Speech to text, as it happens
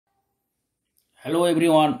Hello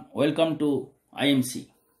everyone, welcome to IMC.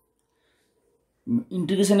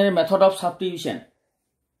 Integration method of substitution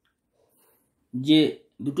যে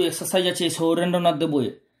দুটো exercise আছে সৌরেন্দ্রনাথ দে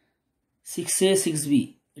বইয়ে 6A 6B,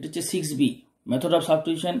 এটা হচ্ছে 6B মেথড অফ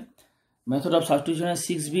সাবস্টিটিউশনের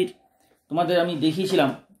 6B তোমাদের আমি দেখিয়েছিলাম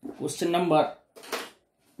কোশ্চেন নাম্বার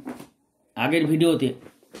আগের ভিডিওতে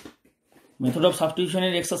মেথড অফ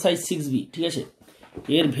সাবস্টিটিউশনের এক্সারসাইজ 6B, ঠিক আছে।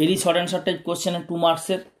 এর very short answer type question 2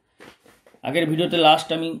 মার্কসের। আগের ভিডিওতে লাস্ট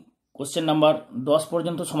আমি কোশ্চেন নাম্বার 10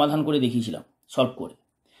 পর্যন্ত সমাধান করে দেখিয়েছিলাম সলভ করে।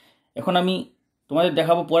 এখন আমি তোমাদের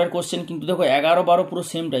দেখাবো পরের কোশ্চেন, কিন্তু দেখো 11-12 পুরো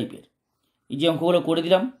সেম টাইপের। এই যে অঙ্কগুলো করে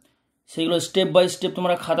দিলাম সেগুলো স্টেপ বাই স্টেপ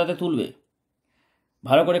তোমরা খাতাতে তুলবে,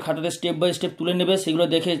 ভালো করে খাতাতে স্টেপ বাই স্টেপ তুলে নেবে, সেগুলো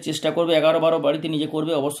দেখে চেষ্টা করবে 11-12 বাড়িতে নিজে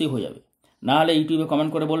করবে, অবশ্যই হয়ে যাবে। না হলে ইউটিউবে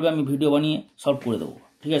কমেন্ট করে বলবে, আমি ভিডিও বানিয়ে সলভ করে দেবো,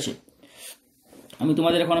 ঠিক আছে। আমি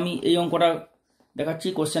তোমাদের এখন এই অঙ্কটা দেখাচ্ছি।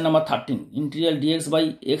 Question number 13, integral dx by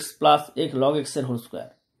x plus x log x এর হোল স্কোয়ার।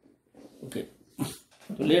 ওকে,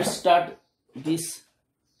 তো let's start this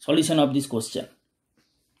solution of this question.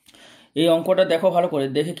 এই অঙ্কটা দেখো ভালো করে,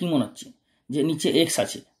 দেখে কি মনে হচ্ছে যে নিচে x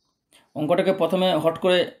আছে। অঙ্কটাকে প্রথমে হট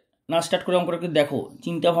করে না স্টার্ট করে অঙ্কটাকে দেখো,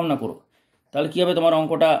 চিন্তা ভাবনা করো, তাহলে কী হবে, তোমার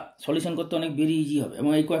অঙ্কটা সলিউশন করতে অনেক বেশি ইজি হবে।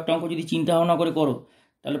 এবং এই কয়েকটা অঙ্ক যদি চিন্তা ভাবনা করে করো,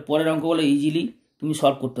 তাহলে পরের অঙ্কগুলো ইজিলি তুমি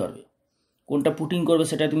সলভ করতে পারবে। কোনটা পুটিং করবে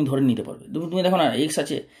সেটা তুমি ধরে নিতে পারবে। তুমি দেখো না এক্স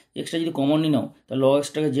আছে, এক্সটা যদি কমন নিয়ে নাও, তাহলে লগ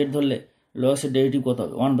এক্সটাকে জেড ধরলে লগ এক্সের ডেরিভেটিভ কত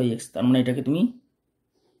হবে 1/x, তার মানে এটাকে তুমি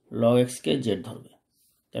লগ এক্সকে জেড ধরবে।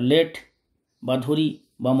 তাহলে লেট বা ধরি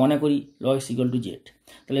বা মনে করি log x equal to Z,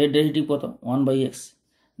 তাহলে এর ডেরিভেটিভ কত 1/x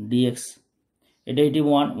dx, এর ডেরিভেটিভ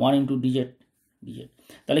 1 ইন্টু ডিজেড।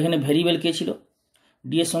 তাহলে এখানে ভেরিয়েবল কে ছিল,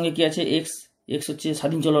 ডি এর সঙ্গে কি আছে এক্স, এক্স হচ্ছে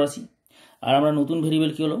স্বাধীন চলরাশি, আর আমরা নতুন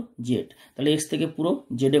ভেরিয়েবল কি হলো জেড, তাহলে এক্স থেকে পুরো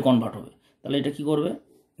জেডে কনভার্ট হবে। তাহলে এটা কি করবে,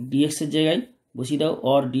 ডিএক্সের জায়গায় বসিয়ে দাও,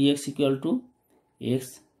 or dx equal to x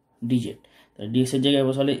DZ. তাহলে ডিএক্সের জায়গায়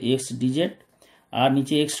বসালে এক্স ডিজেড, আর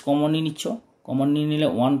নিচে এক্স কমন নিয়ে নিচ্ছ, কমন নিয়ে নিলে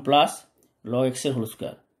 1 প্লাস লগ এক্সের হোল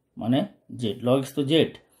স্কোয়ার মানে জেড, লগ এক্স তো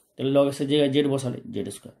জেড, তাহলে লগ এক্সের জায়গায় জেড বসালে Z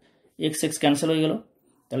square, x x cancel হয়ে গেল।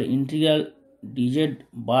 তাহলে integral DZ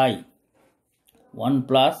by 1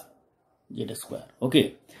 plus Z square. ওকে,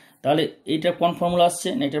 তাহলে এইটার কোন ফর্মুলা আসছে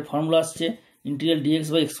না, এটার ফর্মুলা আসছে integral dx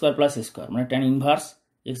by x square plus A square, মানে ট্যান ইনভার্স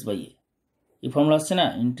এক্স বাই এ। এই ফর্মুলা আসছে না,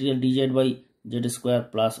 integral DZ by Z square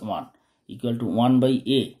plus 1 equal to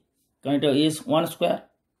 1/a, কারণ এটা এ 1 স্কোয়ার,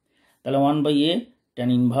 তাহলে 1/a tan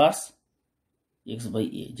inverse x by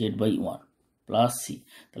A Z by 1 plus C,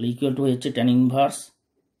 তাহলে equal to হচ্ছে tan inverse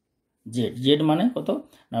Z, Z মানে কত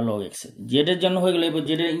না লগ এক্স। জেডের জন্য হয়ে গেলে, এবার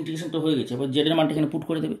জেডের ইন্টিগ্রেশন তো হয়ে গেছে, এবার জেডের মানটা এখানে পুট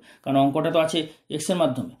করে দেবে, কারণ অঙ্কটা তো আছে এক্সের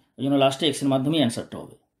মাধ্যমে, ওই জন্য লাস্টে এক্সের মাধ্যমেই অ্যান্সারটা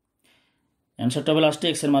হবে, লাস্টে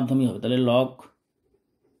এক্সের মাধ্যমেই হবে। তাহলে লগ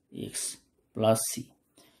এক্স প্লাস সি,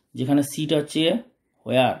 যেখানে সিটা হচ্ছে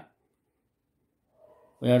হোয়ার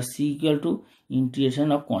C equal to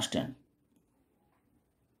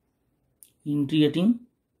integrating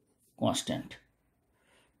constant.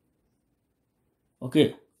 ওকে,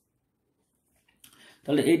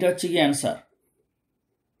 তাহলে এইটা হচ্ছে কি অ্যান্সার,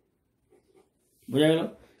 বোঝা গেল।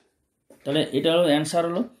 তাহলে এটা হলো অ্যান্সার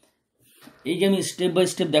হলো, এই যে আমি স্টেপ বাই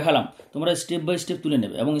স্টেপ দেখালাম, তোমরা স্টেপ বাই স্টেপ তুলে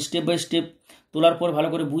নেবে, এবং স্টেপ বাই স্টেপ তোলার পর ভালো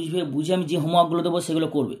করে বুঝে আমি যে হোমওয়ার্কগুলো দেবো সেগুলো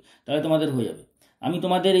করবে, তাহলে তোমাদের হয়ে যাবে। আমি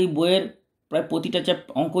তোমাদের এই বইয়ের প্রায় প্রতিটা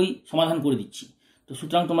অঙ্কই সমাধান করে দিচ্ছি। তো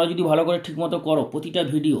সুতরাং তোমরা যদি ভালো করে ঠিকমতো করো, প্রতিটা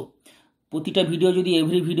ভিডিও যদি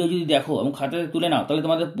এভরি ভিডিও যদি দেখো এবং খাতাতে তুলে নাও, তাহলে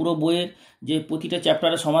তোমাদের পুরো বইয়ের যে প্রতিটা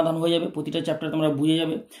চ্যাপ্টারের সমাধান হয়ে যাবে, প্রতিটা চ্যাপ্টার তোমরা বুঝে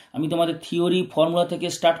যাবে। আমি তোমাদের থিওরি ফর্মুলা থেকে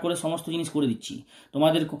স্টার্ট করে সমস্ত জিনিস করে দিচ্ছি,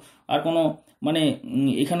 তোমাদের আর কোনো মানে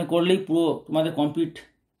এখানে করলেই পুরো তোমাদের কমপ্লিট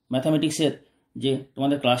ম্যাথামেটিক্সের যে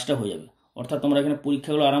তোমাদের ক্লাসটা হয়ে যাবে, অর্থাৎ তোমরা এখানে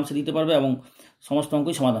পরীক্ষাগুলো আরামসে দিতে পারবে এবং সমস্ত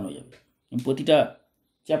অঙ্কই সমাধান হয়ে যাবে। প্রতিটা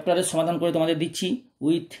চ্যাপ্টারের সমাধান করে তোমাদের দিচ্ছি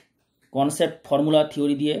উইথ কনসেপ্ট, ফর্মুলা,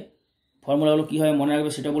 থিওরি দিয়ে। ফর্মুলাগুলো কীভাবে মনে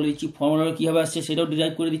রাখবে সেটা বলে দিচ্ছি, ফর্মুলাগুলো কীভাবে আসছে সেটাও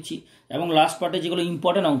ডিরাইভ করে দিচ্ছি, এবং লাস্ট পার্টে যেগুলো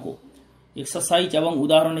ইম্পর্টেন্ট অঙ্ক, এক্সারসাইজ এবং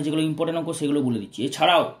উদাহরণে যেগুলো ইম্পর্টেন্ট অঙ্ক সেগুলো বলে দিচ্ছি।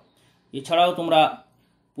 এছাড়াও তোমরা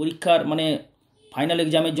পরীক্ষার মানে ফাইনাল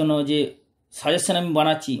এক্সামের জন্য যে সাজেশন আমি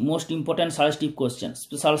বানাচ্ছি, most important suggestive question,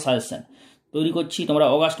 special suggestion তৈরি করছি। তোমরা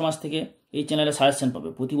অগাস্ট মাস থেকে এই চ্যানেলে সাজেশন পাবে,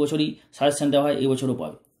 প্রতি বছরই সাজেশন দেওয়া হয়, এই বছরও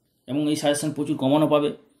পাবে, এবং এই সাজেশন প্রচুর কমনও পাবে,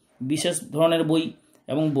 বিশেষ ধরনের বই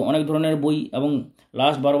এবং অনেক ধরনের বই, এবং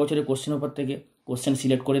লাস্ট 12 বছরের কোশ্চেন পেপার থেকে কোশ্চেন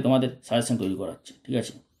সিলেক্ট করে তোমাদের সাজেশন তৈরি করা হচ্ছে, ঠিক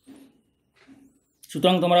আছে।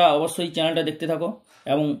 সুতরাং তোমরা অবশ্যই চ্যানেলটা দেখতে থাকো,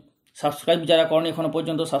 এবং সাবস্ক্রাইব যারা করেন এখনও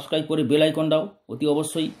পর্যন্ত সাবস্ক্রাইব করে বেল আইকন দাও, অতি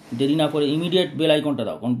অবশ্যই দেরি না করে ইমিডিয়েট বেল আইকনটা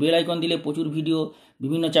দাও, কারণ বেল আইকন দিলে প্রচুর ভিডিও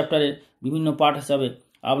বিভিন্ন চ্যাপ্টারের বিভিন্ন পার্ট হিসাবে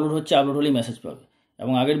আপলোড হলেই মেসেজ পাবে,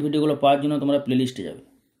 এবং আগের ভিডিওগুলো পাওয়ার জন্য তোমরা প্লেলিস্টে যাবে।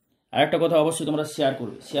 আর একটা কথা অবশ্যই তোমরা শেয়ার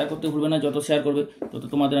করবে, শেয়ার করতে ভুলবে না, যত শেয়ার করবে তত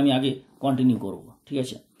তোমাদের আমি আগে কন্টিনিউ করব, ঠিক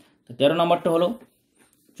আছে। তো 13 নম্বরটা হলো,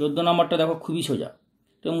 14 নম্বরটা দেখো খুবই সোজা,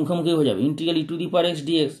 তো মুখোমুখি হয়ে যাবে। Integral E to the power x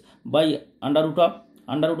dx by under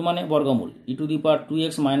root মানে বর্গমূল ই to the power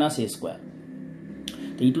 2x minus A square.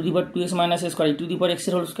 তো ই to the power 2x minus A square E to the পাওয়ার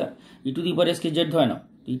এক্সের whole square, E to the পাওয়ার এক্সকে Z ধরে নাও,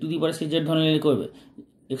 তো ই to the পাওয়ার এক্সকে Z ধরে নিলে করবে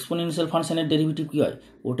এক্সপোনেনশিয়াল ফাংশনের ডেরিভেটিভ কী হয়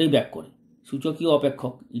ওটাই ব্যাক করে, সূচকীয়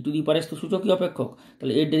অপেক্ষক, ই টু দি পাওয়ার এক্স তো সূচকীয় অপেক্ষক,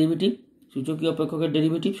 তাহলে এর ডেরিভেটিভ সূচকীয় অপেক্ষকের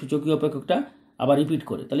ডেরিভেটিভ সূচকীয় অপেক্ষকটা আবার রিপিট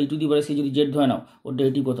করে, তাহলে ই টু দি পাওয়ার এক্সকে যদি জেড ধরে নাও ওর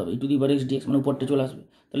ডেরিভেটিভ কত হবে, ই to the power x dx মানে উপরটা চলে আসবে,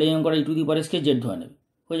 তাহলে এই অঙ্কটা ই টু দি পাওয়ার এক্সকে জেড ধরে নেবে,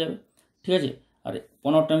 হয়ে যাবে, ঠিক আছে। আর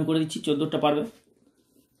 15টা আমি করে দিচ্ছি, 14টা পারবে।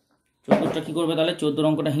 14টা কী করবে তাহলে, 14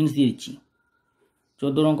 অঙ্কটা হিন্টস দিয়ে দিচ্ছি।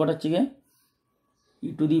 14 অঙ্কটা হচ্ছে গিয়ে ই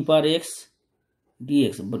to the power x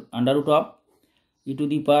dx under root of E to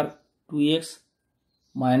the power 2x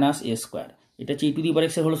minus A square, এটা হচ্ছে ই টু দি পাওয়ার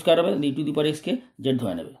এক্সের হোল স্কোয়ার হবে, ই টু দি পাওয়ার এক্সকে জেড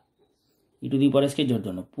ধরে নেবে, ই টু দি পাওয়ার এক্সকে জেড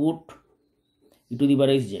ধরে নেবে, put E to the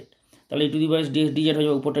power x Z, তাহলে ই to the power x DZ হয়ে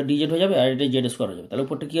যাবে, উপরটা ডিজেড হয়ে যাবে আর এটা জেড স্কোয়ার হয়ে যাবে, তাহলে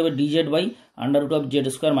উপরটা কী হবে DZ by under root of Z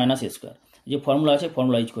square minus A square, যে ফর্মুলা আছে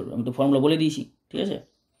ফর্মুলা ইউজ করবে, আমি তো ফর্মুলা বলে দিয়েছি, ঠিক আছে।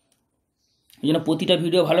 এই জন্য প্রতিটা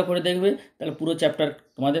ভিডিও ভালো করে দেখবে, তাহলে পুরো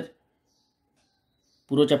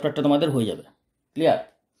চ্যাপ্টারটা তোমাদের হয়ে যাবে, ক্লিয়ার।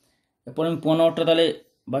 এরপর আমি 15টা তাহলে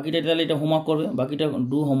বাকিটা তাহলে এটা হোমওয়ার্ক করবে, বাকিটা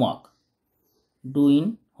ডু ইন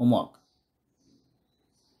হোমওয়ার্ক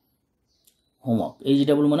এই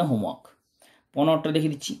যেটা বলবো মানে হোমওয়ার্ক। 15টা দেখে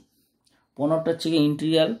দিচ্ছি। 15টা হচ্ছে কি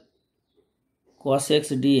integral cos x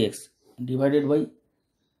dx divided by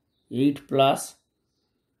 8 plus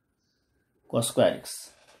cos square x.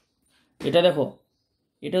 এটা দেখো,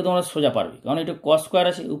 এটাও তোমরা সোজা পারবে, কারণ এটা cos স্কোয়ার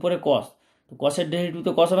আছে, উপরে cos, তো cosের ডেরিভেটিভ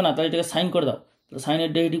তো cos হবে না, তাহলে এটাকে সাইন করে দাও, তাহলে সাইনের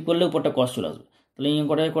ডেরিভেটিভ করলে উপরটা cos চলে আসবে, তাহলে এই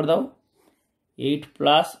অঙ্কটাকে করে দাও 8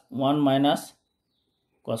 plus 1 minus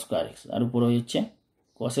cos square x, আর উপরে হচ্ছে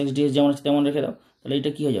cos x dx যেমন আছে তেমন রেখে দাও, তাহলে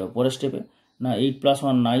এটা কী হয়ে যাবে পরের স্টেপে না 8 plus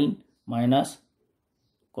 1 9 minus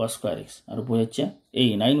cos square x, আর উপরে হচ্ছে এই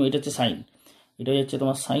 9, এটা হচ্ছে সাইন, এটা হচ্ছে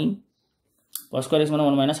তোমার সাইন cos স্কোয়ার এক্স মানে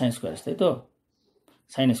 1 মাইনাস সাইন স্কোয়ার এক্স, তাই তো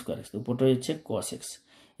সাইন স্কোয়ার এক্স, উপরটা হচ্ছে cos এক্স।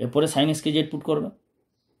 এরপরে সাইন এক্সকে জেড পুট করবে,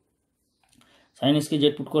 সাইন এক্সকে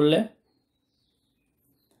জেড পুট করলে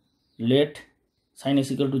late sine x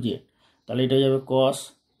equal to Z, তাহলে এটা হয়ে যাবে cos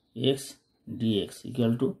x dx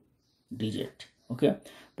equal to DZ, ওকে।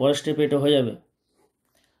 পরের স্টেপে এটা হয়ে যাবে,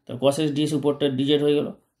 তাহলে cos এক্স ডিএক্স উপরটা ডিজেড হয়ে গেল,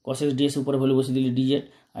 cos এক্স ডিএক্স উপরে ভ্যালু বসে দিলে ডিজেড,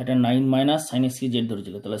 আর এটা 9 মাইনাস সাইন এক্সকে জেড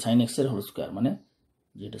ধরেছিল, তাহলে সাইন এক্সের হোল স্কোয়ার মানে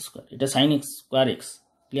জেড স্কোয়ার, এটা sine x square x,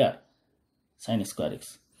 clear, sine square x.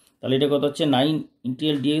 তাহলে এটা কত হচ্ছে 9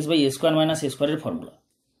 integral dx by A square minus এ স্কোয়ারের formula,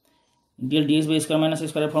 integral dx by A square minus এ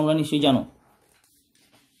স্কোয়ারের ফর্মুলা নিশ্চয়ই জানো,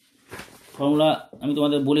 ফর্মুলা আমি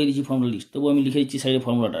তোমাদের বলেই দিচ্ছি ফর্মুলা লিস্ট, তবু আমি লিখে দিচ্ছি সাইডে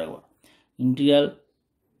ফর্মুলাটা একবার। Integral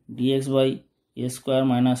dx by A square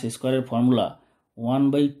minus এ স্কোয়ারের formula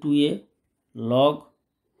 1/2a log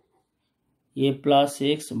A plus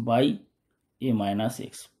x by A minus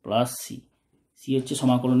x plus C, C হচ্ছে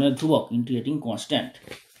সমাকলনের ধ্রুবক, ইন্টিগ্রেটিং কনস্ট্যান্ট।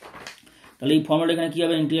 তাহলে এই ফর্মুলা এখানে কী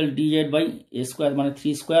হবে integral DZ by A square মানে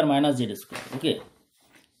 3 স্কোয়ার মাইনাস জেড স্কোয়ার, ওকে।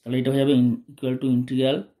 তাহলে এটা হয়ে যাবে equal to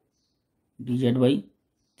integral DZ by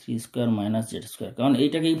 3 square minus Z square, কারণ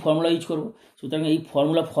এইটাকে এই ফর্মুলা ইউজ করবো, সুতরাং এই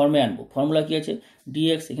ফর্মুলা ফর্মে আনবো। ফর্মুলা কী আছে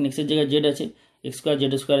ডিএক্স, এখানে এক্সের জায়গায় জেড আছে, এক্স স্কোয়ার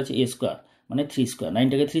জেড স্কোয়ার আছে, এ স্কোয়ার মানে 3 স্কোয়ার,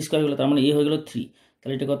 9টাকে 3 স্কোয়ার হলো তার মানে এ হয়ে গেলো 3,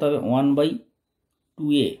 তাহলে এটা কত হবে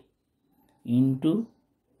 1/2a into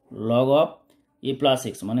log of A plus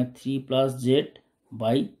x মানে 3 plus Z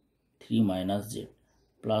by 3 minus Z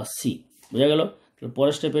plus C, বোঝা গেল। তাহলে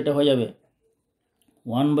পরের স্টেপে এটা হয়ে যাবে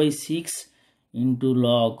 1/6 into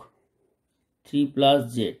log 3 plus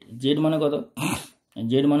Z, Z মানে কত,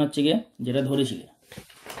 জেড মানে হচ্ছে গিয়ে যেটা ধরেছিলে,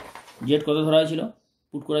 জেড কত ধরা হয়েছিল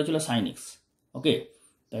পুট করা হয়েছিল সাইন এক্স, ওকে।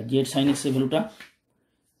 তা জেড সাইন এক্সের ভ্যালুটা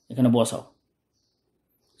এখানে বসাও,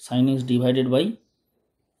 sine x divided by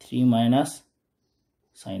 3 minus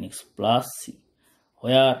sine x plus C,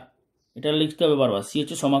 হোয়ার এটা লিখতে হবে বারবার, সি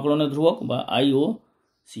হচ্ছে সমাকলনের ধ্রুবক বা I O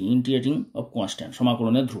C integrating of constant,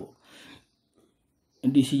 সমাকলনের ধ্রুবক।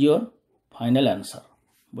 This is your final answer,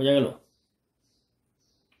 বোঝা গেল।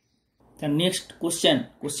 নেক্সট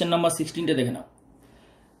কোশ্চেন নাম্বার 16টা দেখে নাও।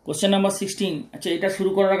 কোশ্চেন নাম্বার 16, আচ্ছা এটা শুরু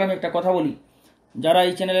করার আগে আমি একটা কথা বলি, যারা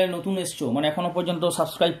এই চ্যানেলে নতুন এসছো মানে এখনও পর্যন্ত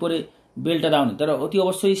সাবস্ক্রাইব করে বেলটা দাওনি, তারা অতি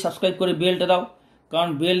অবশ্যই সাবস্ক্রাইব করে বেলটা দাও, কারণ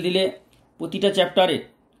বেল দিলে প্রতিটা চ্যাপ্টারে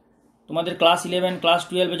তোমাদের ক্লাস 11 ক্লাস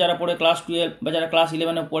 12 যারা পড়ে, ক্লাস 12 বা যারা ক্লাস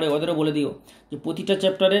 11 পড়ে ওদেরও বলে দিও যে প্রতিটা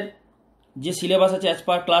চ্যাপ্টারের যে সিলেবাস আছে অ্যাজ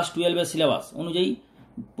পার ক্লাস 12 সিলেবাস অনুযায়ী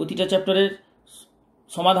প্রতিটা চ্যাপ্টারের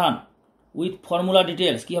সমাধান উইথ ফর্মুলা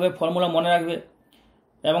ডিটেলস, কীভাবে ফর্মুলা মনে রাখবে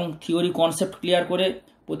এবং থিওরি কনসেপ্ট ক্লিয়ার করে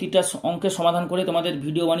প্রতিটা অঙ্কের সমাধান করে তোমাদের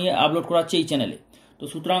ভিডিও বানিয়ে আপলোড করা হচ্ছে এই চ্যানেলে। তো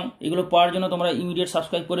সুতরাং এগুলো পাওয়ার জন্য তোমরা ইমিডিয়েট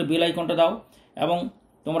সাবস্ক্রাইব করে বেল আইকনটা দাও এবং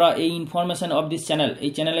তোমরা এই ইনফরমেশন অফ দিস চ্যানেল,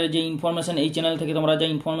 এই চ্যানেলের যে ইনফরমেশন, এই চ্যানেল থেকে তোমরা যে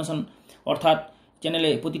ইনফরমেশন অর্থাৎ চ্যানেলে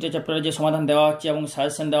প্রতিটা চ্যাপ্টারে যে সমাধান দেওয়া হচ্ছে এবং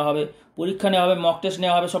সাজেশন দেওয়া হবে, পরীক্ষা নেওয়া হবে, মক টেস্ট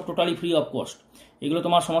নেওয়া হবে, সব টোটালি ফ্রি অফ কস্ট। এগুলো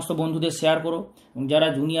তোমার সমস্ত বন্ধুদের শেয়ার করো এবং যারা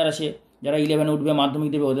জুনিয়র আছে, যারা 11 উঠবে, মাধ্যমিক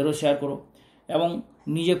দেবে, ওদেরও শেয়ার করো এবং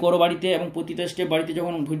নিজে করো বাড়িতে। এবং প্রতিটা স্টেপ বাড়িতে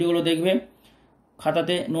যখন ভিডিওগুলো দেখবে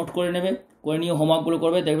খাতাতে নোট করে নেবে, করে নিয়ে হোমওয়ার্কগুলো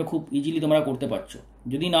করবে, দেখবে খুব ইজিলি তোমরা করতে পারছো।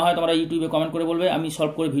 যদি না হয় তোমরা ইউটিউবে কমেন্ট করে বলবে, আমি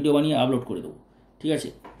সলভ করে ভিডিও বানিয়ে আপলোড করে দেবো, ঠিক আছে?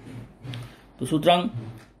 তো সুতরাং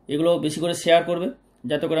এগুলো বেশি করে শেয়ার করবে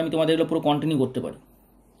যাতে করে আমি তোমাদের এগুলো পুরো কন্টিনিউ করতে পারি।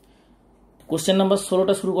 কোশ্চেন নাম্বার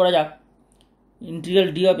 16টা শুরু করা যাক। Integral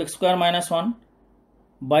D of x square minus 1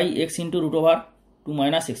 by x into root over 2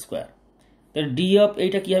 minus x square. তাহলে ডি অফ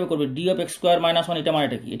এইটা কীভাবে করবে? D of x square minus 1 এটা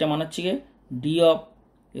মানেটা কি? এটা মানে হচ্ছে কি D of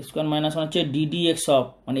x square minus 1 হচ্ছে ডিডি এক্স অফ,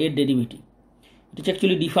 মানে এর ডেরিভেটিভ। এটা হচ্ছে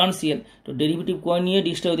অ্যাকচুয়ালি ডিফারেন্সিয়াল। তো ডেরিভেটিভ করে নিয়ে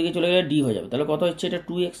ডিসটা ওদিকে চলে গেলে ডি হয়ে যাবে। তাহলে কত হচ্ছে? এটা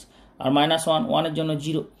 2x আর মাইনাস 1, 1-এর জন্য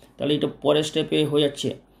 0। তাহলে এটা পরের স্টেপে হয়ে যাচ্ছে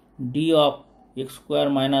D of x square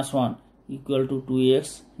minus 1 equal to 2x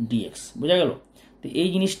dx। বোঝা গেল? তো এই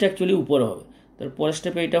জিনিসটা অ্যাকচুয়ালি উপরে হবে। তাহলে পরের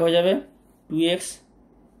স্টেপে এটা হয়ে যাবে 2x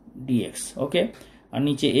dx, ওকে। আর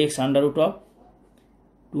নিচে x under root of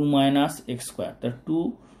 2 minus x square. তাহলে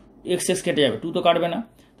 2x কেটে যাবে, 2 তো কাটবে না,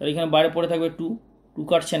 তাহলে এখানে বাইরে পড়ে থাকবে 2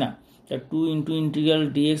 কাটছে না। তাহলে 2 into integral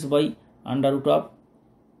dx by under root of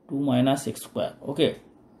 2 minus x square, ওকে।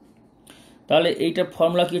 তাহলে এইটার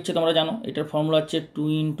ফর্মুলা কী হচ্ছে তোমরা জানো? এটার ফর্মুলা হচ্ছে 2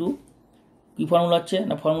 ইন্টু, কী ফর্মুলা হচ্ছে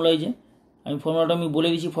না, ফর্মুলা এই যে আমি ফর্মুলাটা আমি বলে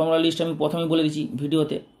দিচ্ছি, ফর্মুলা লিস্ট আমি প্রথমেই বলে দিচ্ছি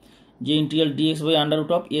ভিডিওতে, যে integral dx by under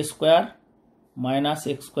root of a square minus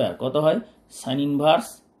x square কত হয়? সাইন ইনভার্স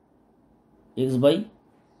এক্স বাই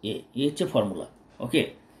এ হচ্ছে ফর্মুলা, ওকে।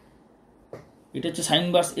 এটা হচ্ছে সাইন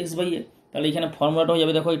ইনভার্স এক্স বাই এ। তাহলে এখানে ফর্মুলাটা হয়ে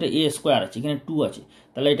যাবে, দেখো এটা a স্কোয়ার আছে, এখানে 2 আছে,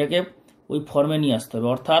 তাহলে এটাকে ওই ফর্মে নিয়ে আসতে হবে,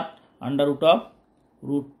 অর্থাৎ under root of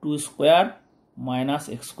root 2 square minus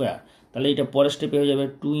x square. তাহলে এটা পরের স্টেপে হয়ে যাবে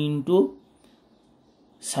 2 into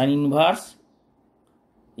sign inverse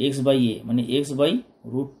x by এ, মানে এক্স বাই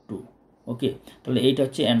রুট 2, ওকে। তাহলে এইটা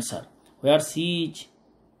হচ্ছে answer. Where C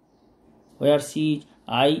is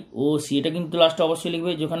I O C, এটা কিন্তু লাস্টে অবশ্যই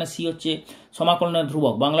লিখবে, যেখানে সি হচ্ছে সমাকলনের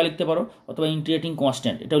ধ্রুবক, বাংলা লিখতে পারো, অথবা ইন্টিগ্রেটিং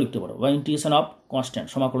কনস্ট্যান্ট এটাও লিখতে পারো, বা ইন্টিগ্রেশন অফ কনস্ট্যান্ট,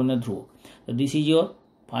 সমাকলনের ধ্রুবক। তো this is your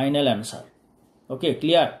final answer, okay,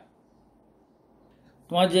 clear?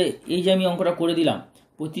 তোমার যে এই যে আমি অঙ্কটা করে দিলাম,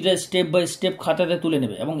 প্রতিটা স্টেপ বাই স্টেপ খাতাতে তুলে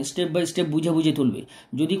নেবে এবং স্টেপ বাই স্টেপ বুঝে বুঝে তুলবে।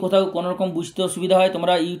 যদি কোথাও কোনো রকম বুঝতে অসুবিধা হয়,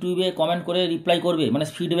 তোমরা ইউটিউবে কমেন্ট করে রিপ্লাই করবে, মানে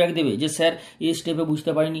ফিডব্যাক দেবে যে স্যার এই স্টেপে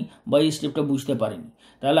বুঝতে পারিনি বা এই স্টেপটা বুঝতে পারিনি।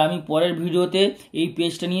 তাহলে আমি পরের ভিডিওতে এই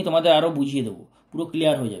পেজটা নিয়ে তোমাদের আরও বুঝিয়ে দেবো, পুরো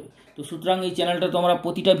ক্লিয়ার হয়ে যাবে। তো সুতরাং এই চ্যানেলটা তোমরা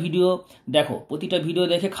প্রতিটা ভিডিও দেখো, প্রতিটা ভিডিও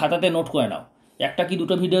দেখে খাতাতে নোট করে নাও। একটা কি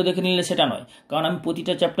দুটো ভিডিও দেখে নিলে সেটা নয়, কারণ আমি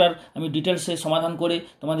প্রতিটা চ্যাপ্টার আমি ডিটেলসে সমাধান করে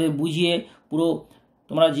তোমাদের বুঝিয়ে পুরো,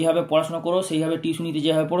 তোমরা যেভাবে পড়াশোনা করো সেইভাবে, টিউশনিতে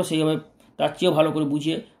যেভাবে পড়ো সেইভাবে, তার চেয়েও ভালো করে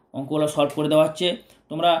বুঝিয়ে অঙ্কগুলো সলভ করে দেওয়া হচ্ছে।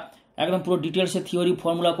 তোমরা একদম পুরো ডিটেলসে থিওরি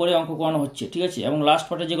ফর্মুলা করে অঙ্ক করানো হচ্ছে, ঠিক আছে? এবং লাস্ট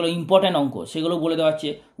পার্টে যেগুলো ইম্পর্ট্যান্ট অঙ্ক সেগুলো বলে দেওয়া হচ্ছে,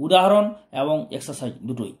 উদাহরণ এবং এক্সারসাইজ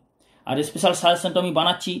দুটোই। আর স্পেশাল সাজেশনটা আমি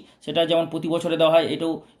বানাচ্ছি, সেটা যেমন প্রতি বছরে দেওয়া হয়,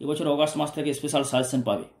 এটাও এবছর অগাস্ট মাস থেকে স্পেশাল সাজেশন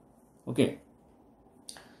পাবে, ওকে।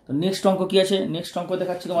 তো নেক্সট অঙ্ক কী আছে? নেক্সট অঙ্ক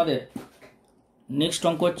দেখাচ্ছি তোমাদের। নেক্সট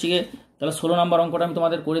অঙ্ক হচ্ছে গিয়ে, তাহলে 16 নম্বর অঙ্কটা আমি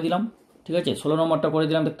তোমাদের করে দিলাম, ঠিক আছে? 16 নম্বরটা করে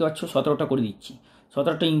দিলাম, দেখতে পাচ্ছ। 17টা করে দিচ্ছি।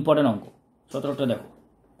 17টা ইম্পর্টেন্ট অঙ্ক। 17টা দেখো।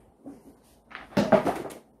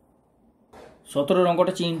 17 অঙ্কটা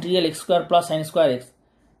হচ্ছে integral x square plus sine square x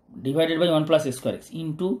divided by 1 plus x square x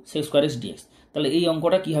into sex square x dx. তাহলে এই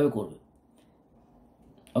অঙ্কটা কীভাবে করবে,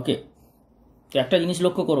 ওকে। তো একটা জিনিস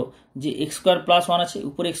লক্ষ্য করো, যে এক্স স্কোয়ার প্লাস 1 আছে,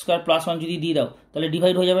 উপরে এক্স স্কোয়ার প্লাস 1 যদি দিয়ে দাও তাহলে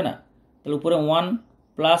ডিভাইড হয়ে যাবে না? তাহলে উপরে 1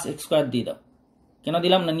 প্লাস এক্স স্কোয়ার দিয়ে দাও। কেন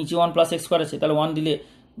দিলাম না? নিচে 1 প্লাস এক্স স্কোয়ার আছে, তাহলে 1 দিলে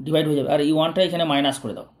ডিভাইড হয়ে যাবে। আর এই 1টা এখানে মাইনাস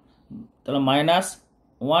করে দাও, তাহলে minus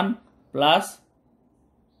 1 plus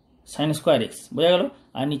sine square x, বোঝা গেল?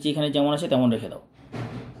 আর নিচে এখানে যেমন আছে তেমন রেখে দাও।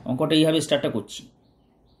 অঙ্কটা এইভাবে স্টার্টটা করছি।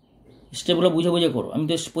 স্টেপগুলো বুঝে বুঝে করো, আমি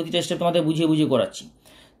তো প্রতিটা স্টেপ তোমাদের বুঝিয়ে বুঝিয়ে করাচ্ছি।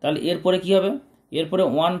 তাহলে এরপরে কী হবে? এরপরে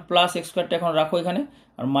 1 প্লাস এক্স স্কোয়ারটা এখন রাখো এখানে,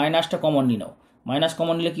 আর মাইনাসটা কমন নিয়ে নাও। মাইনাস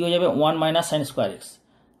কমন নিলে কী হয়ে যাবে? 1 মাইনাস সাইন স্কোয়ার এক্স,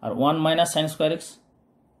 আর 1 মাইনাস সাইন স্কোয়ার এক্স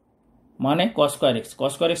মানে cos square x.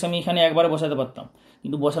 Cos square x আমি এখানে একবারে বসাতে পারতাম,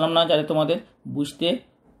 কিন্তু বসালাম না, যাতে তোমাদের বুঝতে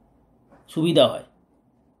সুবিধা হয়।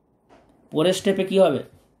 পরের স্টেপে কী হবে?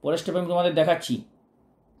 পরের স্টেপে আমি তোমাদের দেখাচ্ছি।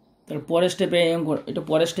 তাহলে পরের স্টেপে এটা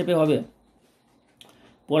পরের স্টেপে হবে।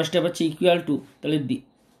 পরের স্টেপ হচ্ছে ইকুয়াল টু, তাহলে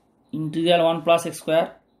ইন্টিগ্রাল 1 প্লাস এক্স স্কোয়ার,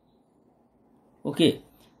 ওকে,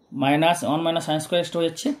 minus 1 minus sine square extra হয়ে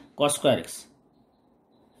যাচ্ছে cos square x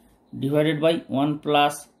divided by 1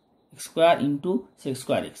 plus x square into sex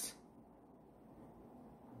square x.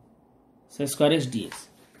 sec square x dx।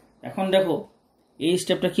 এখন দেখো এই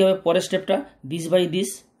স্টেপটা কি হবে, পরের স্টেপটা দিস বাই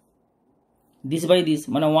দিস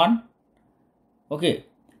মানে 1, ওকে,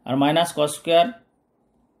 আর minus cos square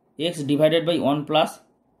x divided by 1 plus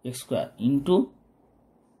x square into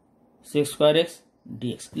sec square x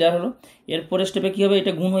dx। Clear হলো? এরপরের স্টেপে কি হবে,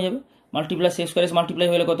 এটা গুণ হয়ে যাবে, multiply sec square x multiply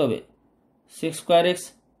হলে কত হবে, sec square x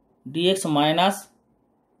dx minus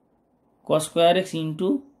cos square x into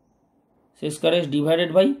sec square x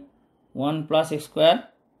divided by 1 plus x square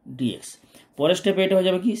dx। পরের স্টেপে এটা হয়ে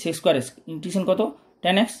যাবে কি, sec স্কোয়ার x ইন্টিগ্রেশন কত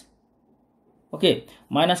tan x, ওকে,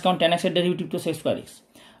 মাইনাস কারণ tan x এর ডেরিভেটিভ তো sec স্কোয়ার x,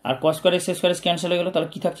 আর cos square x sec square x cancel হয়ে গেল, তাহলে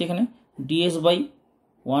কি থাকছে এখানে dx by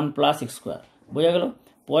 1 plus x square, বোঝা গেল?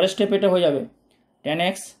 পরের স্টেপ এটা হয়ে যাবে tan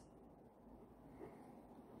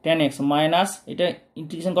x মাইনাস এটা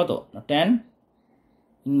ইন্টিগ্রেশন কত, tan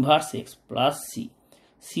inverse x plus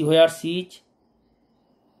c where c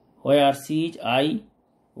is i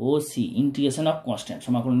O c integration of constant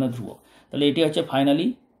সমাকলনের ধ্রুবক। তাহলে এটি হচ্ছে ফাইনালি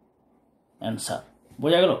অ্যান্সার।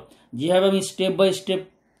 বোঝা গেল? যেভাবে আমি স্টেপ বাই স্টেপ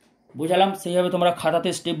বোঝালাম সেইভাবে তোমরা খাতাতে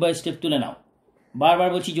স্টেপ বাই স্টেপ তুলে নাও। বারবার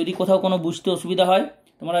বলছি, যদি কোথাও কোনো বুঝতে অসুবিধা হয়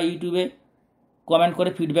তোমরা ইউটিউবে কমেন্ট করে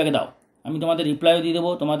ফিডব্যাক দাও, আমি তোমাদের রিপ্লাইও দিয়ে দেবো,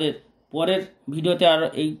 তোমাদের পরের ভিডিওতে আর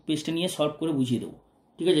এই পেজটা নিয়ে সলভ করে বুঝিয়ে দেবো,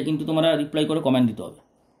 ঠিক আছে? কিন্তু তোমরা রিপ্লাই করে কমেন্ট দিতে হবে।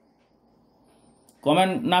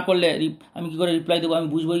 কমেন্ট না করলে আমি কী করে রিপ্লাই দেবো, আমি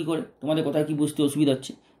বুঝবো কী করে তোমাদের কোথায় কী বুঝতে অসুবিধা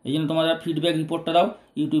হচ্ছে? এই জন্য তোমরা ফিডব্যাক রিপোর্টটা দাও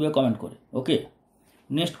ইউটিউবে কমেন্ট করে। ওকে,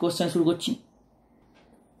 নেক্সট কোশ্চেন শুরু করছি।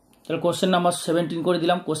 তাহলে কোশ্চেন নাম্বার 17 করে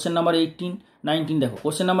দিলাম। কোশ্চেন নাম্বার 18, 19 দেখো।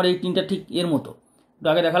 কোশ্চেন নাম্বার 18টা ঠিক এর মতো, একটু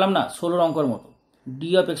আগে দেখালাম না 16 অঙ্কের মতো, d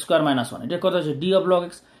of x square minus 1, এটার কথা হচ্ছে d অফ লগ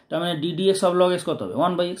এক্স, তার মানে d dx of log x কত হবে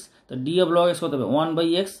 1 বাই এক্স, তো d অফ লগ এক্স কত হবে 1 বাই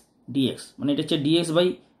এক্স dx, মানে এটা হচ্ছে dx by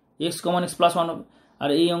x common x plus 1 হবে। আর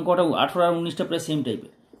এই অঙ্কটা 18 আর 19টা প্রায় সেম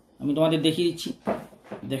টাইপের, আমি তোমাদের দেখিয়ে দিচ্ছি,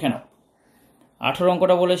 দেখে নাও। 18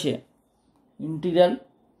 অঙ্কটা বলেছে integral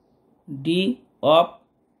d of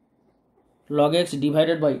log x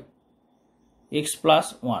divided by x plus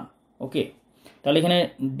 1, ওকে। তাহলে এখানে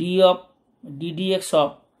d dx অফ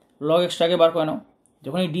লগ এক্সটাকে বার করে নাও,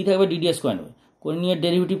 যখনই d থাকবে d dx করে নেবে, করে নিয়ে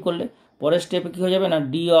ডেরিভেটিভ করলে পরের স্টেপে কী হয়ে যাবে না,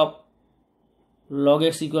 d of log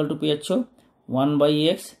x equal to পেয়ে যাচ্ছ 1 বাই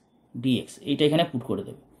এক্স dx, এইটা এখানে পুট করে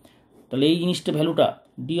দেবে। তাহলে এই জিনিসটা ভ্যালুটা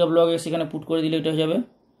d অফ লগ এক্স এখানে পুট করে দিলে এটা হয়ে যাবে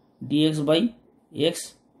dx by x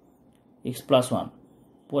x plus 1,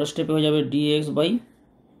 পরের স্টেপে হয়ে যাবে dx by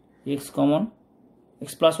x common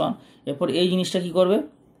x plus 1। এরপর এই জিনিসটা কী করবে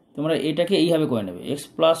তোমরা, এটাকে এইভাবে করে নেবে x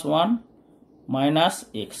plus 1 minus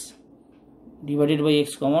x divided by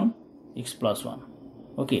x common x plus 1,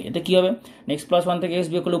 ওকে। এটা কী হবে, এক্স প্লাস 1 থেকে এক্স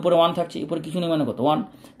বিয়োগ করলে উপরে 1 থাকছে, উপরে কিছু নেই মানে কত 1,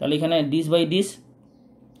 তাহলে এখানে ডিস বাই ডিস,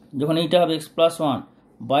 যখন এইটা হবে x plus 1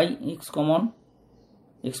 by x common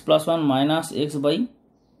x plus 1 minus x by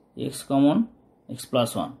x common x plus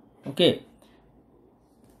 1, ওকে।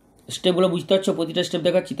 স্টেপগুলো বুঝতে পারছো, প্রতিটা স্টেপ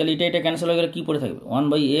দেখাচ্ছি। তাহলে এটা ক্যান্সেল হয়ে গেলে কী পড়ে থাকবে 1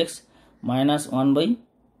 by x minus 1 by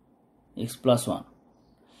x plus 1।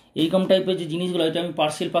 এইরকম টাইপের যে জিনিসগুলো, এটা আমি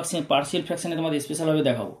পার্সিয়াল ফ্র্যাকশনে তোমাদের স্পেশালভাবে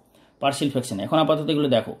দেখাবো, পার্সিয়াল ফ্র্যাকশনে। এখন আপাতত এগুলো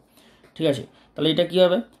দেখো, ঠিক আছে? তাহলে এটা কী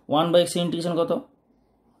হবে 1 বাই এক্স ইন্টিগ্রেশন কত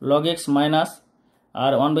log x minus,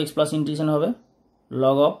 R 1 by x plus integration হবে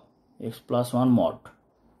log of x plus 1 mod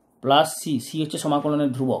plus C হচ্ছে সমাকলনের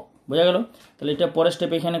ধ্রুবক, বোঝা গেল? তাহলে এটা পরের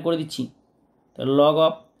স্টেপে এখানে করে দিচ্ছি, তাহলে log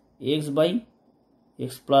of x by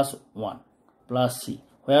x plus 1 plus C,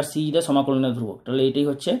 where C is the সমাকলনের ধ্রুবক। তাহলে এটাই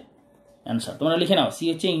হচ্ছে অ্যান্সার। তোমরা লিখে নাও, সি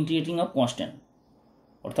হচ্ছে ইন্টিগ্রেটিং অফ কনস্ট্যান্ট,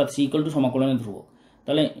 অর্থাৎ সি ইকুয়াল টু সমাকলনের ধ্রুবক।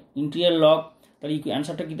 তাহলে ইন্টিগ্রাল লগ, তাহলে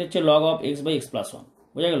অ্যান্সারটা কী হচ্ছে log of x by x plus 1,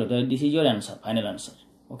 বোঝা গেল? তাহলে this is your answer, final answer,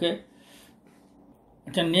 ওকে।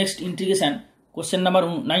 আচ্ছা, নেক্সট ইন্টিগ্রেশন কোশ্চেন নাম্বার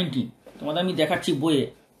 19 তোমাদের আমি দেখাচ্ছি বইয়ে।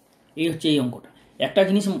 এই হচ্ছে এই অঙ্কটা। একটা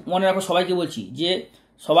জিনিস মনে রাখো, সবাইকে বলছি যে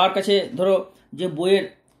সবার কাছে ধরো যে বইয়ের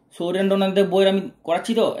সৌরেন্দ্রনাথ দেব বইয়ের আমি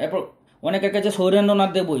করাচ্ছি, তো এরপর অনেকের কাছে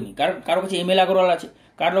সৌরেন্দ্রনাথ দেব বই নেই, কারো কাছে এম এল আগরওয়াল আছে,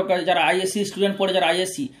 কারো কাছে যারা আইএসসি স্টুডেন্ট পড়ে যারা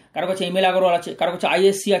আইএসসি, কারো কাছে এম এল আগরওয়াল আছে, কারো কাছে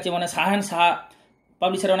আইএসসি আছে, মানে সাহা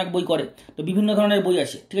পাবলিশারে অনেক বই করে, তো বিভিন্ন ধরনের বই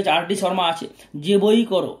আছে, ঠিক আছে? আর.ডি. শর্মা আছে, যে বই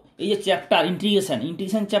করো এই যে চ্যাপ্টার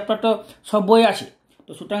ইন্টিগ্রেশন চ্যাপ্টার তো সব বই আছে,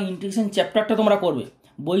 তো সুতরাং ইন্টিগ্রেশন চ্যাপ্টারটা তোমরা করবে,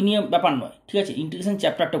 বই নিয়ে ব্যাপার নয়, ঠিক আছে? ইন্টিগ্রেশন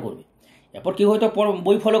চ্যাপ্টারটা করবে। এরপর কেউ হয়তো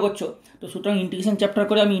বই ফলো করছো, তো সুতরাং ইন্টিগ্রেশন চ্যাপ্টার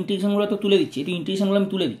করে আমি ইন্টিগ্রেশনগুলো তো তুলে দিচ্ছি, এই ইন্টিগ্রেশনগুলো আমি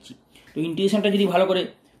তুলে দিচ্ছি। তো ইন্টিগ্রেশনটা যদি ভালো করে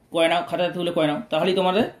করে নাও, খাতাতে তুলে করে নাও, তাহলেই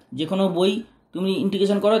তোমাদের যে কোনো বই তুমি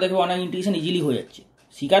ইন্টিগ্রেশন করো, দেখবে অনেক ইন্টিগ্রেশন ইজিলি হয়ে যাচ্ছে।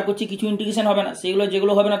 স্বীকার করছি কিছু ইন্টিগ্রেশন হবে না,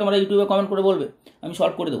 যেগুলো হবে না তোমরা ইউটিউবে কমেন্ট করে বলবে, আমি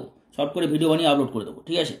সলভ করে দেবো, সলভ করে ভিডিও বানিয়ে আপলোড করে দেবো,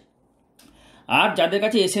 ঠিক আছে? আর যাদের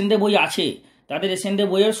কাছে S.N.Dey বই আছে, তাদের S.N.Dey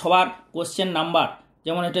বইয়ের সবার কোশ্চেন নাম্বার,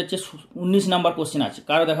 যেমন এটা হচ্ছে 19 নাম্বার কোশ্চেন আছে,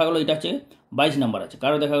 কারো দেখা গেলো এটা হচ্ছে 22 নাম্বার আছে,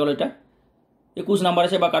 কারো দেখা গেলো এটা 21 নাম্বার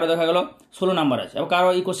আছে, বা কারো দেখা গেলো 16 নাম্বার আছে, আবার কারো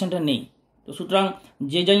এই কোশ্চেনটা নেই, তো সুতরাং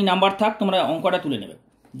যে যেই নাম্বার থাক তোমরা অঙ্কটা তুলে নেবে।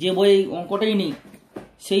 যে বইয়ে এই অঙ্কটাই নেই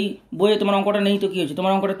সেই বইয়ে তোমার অঙ্কটা নেই তো কী হয়েছে,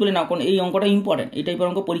 তোমার অঙ্কটা তুলে নাও, কারণ এই অঙ্কটা ইম্পর্টেন্ট, এই টাইপের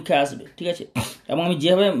অঙ্ক পরীক্ষায় আসবে, ঠিক আছে। এবং আমি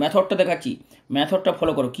যেভাবে মেথডটা দেখাচ্ছি মেথডটা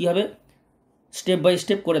ফলো করো, কীভাবে স্টেপ বাই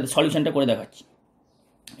স্টেপ করে সলিউশনটা করে দেখাচ্ছি।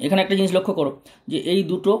 এখানে একটা জিনিস লক্ষ্য করো যে এই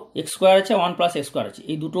দুটো এক্স স্কোয়ার আছে, 1 + x² আছে,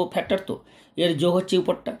 এই দুটো ফ্যাক্টর, তো এর যোগ হচ্ছে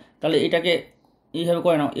উপরটা, তাহলে এটাকে এইভাবে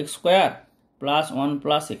করে নাও, x² + 1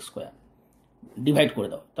 + x² ডিভাইড করে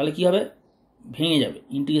দাও, তাহলে কী হবে, ভেঙে যাবে,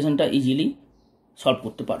 ইন্টিগ্রেশনটা ইজিলি সলভ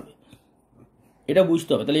করতে পারবে। এটা বুঝতে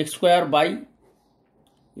হবে। তাহলে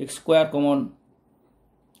x² common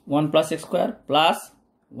 1 + x² plus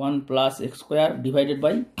 1 + x² divided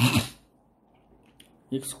by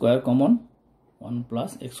x² common 1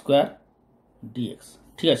 + x² dx,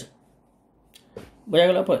 ঠিক আছে, বোঝা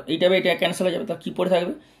গেল। এইটা এটা ক্যান্সেল হয়ে যাবে, তা কী পড়ে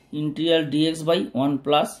থাকবে, ইন্টিগ্রাল dx বাই 1 +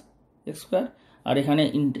 x², আর এখানে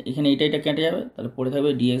এটা কেটে যাবে, তাহলে পড়ে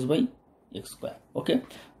থাকবে dx বাই x²। ওকে,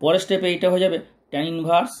 পরের স্টেপে এইটা হয়ে যাবে tan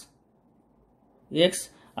ইনভার্স x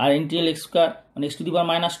আর ইন্টিগ্রাল x² মানে x⁻²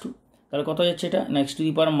 তাহলে কত যাচ্ছে এটা না, x⁻²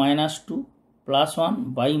 + 1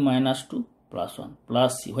 by -2 + 1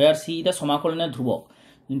 plus c, where c এটা সমাকলনের ধ্রুবক,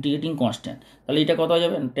 ইন্টিগ্রেটিং কনস্ট্যান্ট, তাহলে এটা কত হয়ে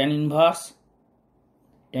যাবে tan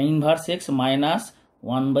inverse x minus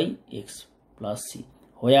 1/x plus c,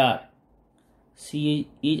 where c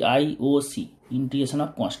is IOC, integration of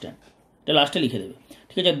constant, এটা লাস্টে লিখে দেবে,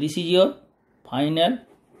 ঠিক আছে। This is your final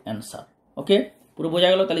answer. ওকে, পুরো বোঝা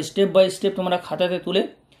গেল। তাহলে স্টেপ বাই স্টেপ তোমরা খাতাতে তুলে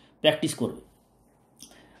প্র্যাকটিস করবে।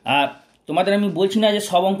 আর তোমাদের আমি বলছি না যে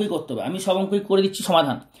সব অঙ্কই করতে হবে, আমি সব অঙ্কই করে দিচ্ছি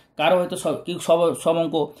সমাধান, কারো হয়তো কেউ সব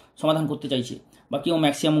অঙ্ক সমাধান করতে চাইছে বা কেউ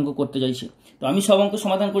ম্যাক্সিমাম অঙ্ক করতে চাইছে, তো আমি সব অঙ্ক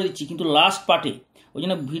সমাধান করে দিচ্ছি, কিন্তু লাস্ট পার্টে ওই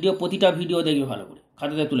জন্য প্রতিটা ভিডিও দেখবে ভালো করে,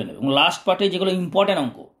 খাতাতে তুলে নেবে, এবং লাস্ট পার্টে যেগুলো ইম্পর্টেন্ট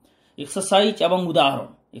অঙ্ক, এক্সারসাইজ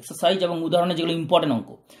এবং উদাহরণে যেগুলো ইম্পর্টেন্ট অঙ্ক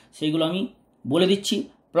সেইগুলো আমি বলে দিচ্ছি,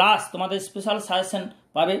 প্লাস তোমাদের স্পেশাল সাজেশন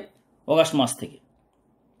পাবে অগাস্ট মাস থেকে,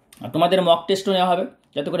 আর তোমাদের মক টেস্টও নেওয়া হবে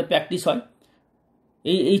যাতে করে প্র্যাকটিস হয়।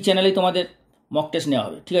 এই চ্যানেলেই তোমাদের মক টেস্ট নেওয়া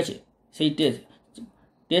হবে, ঠিক আছে। সেই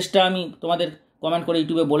টেস্টটা আমি তোমাদের কমেন্ট করে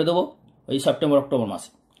ইউটিউবে বলে দেবো, ওই সেপ্টেম্বর অক্টোবর মাসে,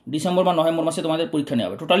 ডিসেম্বর বা নভেম্বর মাসে তোমাদের পরীক্ষা নেওয়া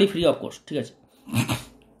হবে, টোটালি ফ্রি অফ কোর্স, ঠিক আছে।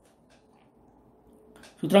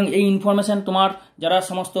 সুতরাং এই ইনফরমেশান তোমার যারা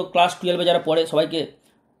সমস্ত ক্লাস 12-এ যারা পড়ে সবাইকে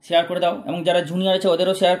শেয়ার করে দাও, এবং যারা জুনিয়র আছে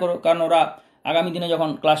ওদেরও শেয়ার করো, কারণ ওরা আগামী দিনে যখন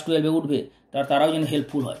ক্লাস 12-এ উঠবে তারাও যেন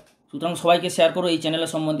হেল্পফুল হয়। সুতরাং সবাইকে শেয়ার করো এই চ্যানেলের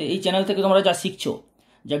সম্বন্ধে। এই চ্যানেল থেকে তোমরা যা শিখছো,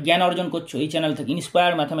 যা জ্ঞান অর্জন করছো এই চ্যানেল থেকে,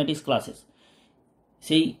 ইন্সপায়ার ম্যাথামেটিক্স ক্লাসেস,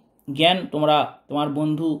 সেই জ্ঞান তোমরা তোমার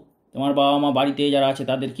বন্ধু, তোমার বাবা মা বাড়িতে যারা আছে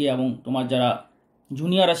তাদেরকে, এবং তোমার যারা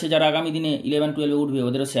জুনিয়র আছে যারা আগামী দিনে 11-12-এ উঠবে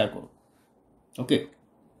ওদেরও শেয়ার করো। ওকে,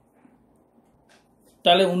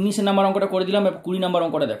 তাহলে 19 নাম্বার অঙ্কটা করে দিলাম। 20 নাম্বার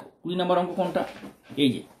অঙ্কটা দেখো। 20 নাম্বার অঙ্ক কোনটা, এই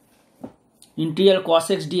যে integral cos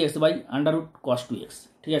x dx by √cos 2x,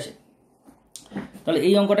 ঠিক আছে। তাহলে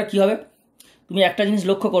এই অঙ্কটা কি হবে, তুমি একটা জিনিস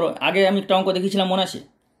লক্ষ্য করো, আগে আমি একটা অঙ্ক দেখিয়েছিলাম মনে আছে,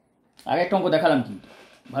 আগে একটা অঙ্ক দেখালাম, কিন্তু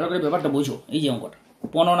ভালো করে ব্যাপারটা বোঝো। এই যে অঙ্কটা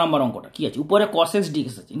 15 নাম্বার অঙ্কটা কি আছে, উপরে cos x dx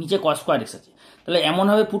আছে, নিচে cos square x আছে, তাহলে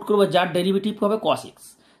এমনভাবে পুট করবো যার ডেরিভেটিভ হবে cos x,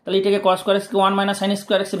 তাহলে এটাকে cos square x কে 1 - sin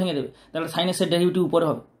square x এ ভেঙে দেবে, তাহলে sin x এর ডেরিভেটিভ উপরে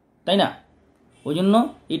হবে, তাই না। ওই জন্য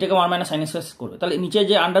এটাকে 1 - sin square x করবে, তাহলে নিচে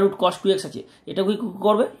যে √cos 2x আছে এটাকেও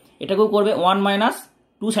করবে, এটাকেও করবে 1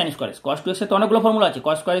 - 2 sin square x। cos 2x এর তো অনেকগুলো ফর্মুলা আছে,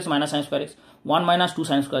 cos square x - sin square x, 1 - 2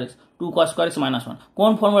 sin square x, 2 cos square x - 1।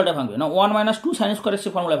 কোন ফর্মুলাটা ভাঙবে না, 1 - 2 sin square x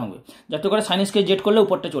এর ফর্মুলা ভাঙবে, যাতে করে sin x কে জেড করলে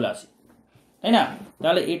উপরটা চলে আসে, তাই না।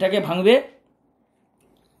 তাহলে এটাকে ভাঙবে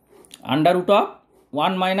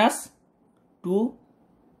 √1 - 2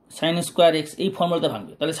 sin square x, এই ফর্মুলাতে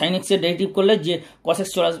ভাঙবে, তাহলে sin x এর ডেরিভেটিভ করলে যে cos x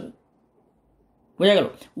চলে আসবে, বোঝা গেল।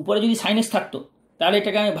 উপরে যদি sin x থাকতো তাহলে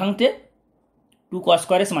এটাকে আমি ভাঙতে 2 cos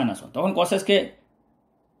square x - 1, তখন cos x কে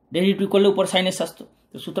ডেরিভেটিভ করলে উপর sin x আসতো,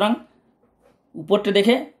 তো সুতরাং উপরটা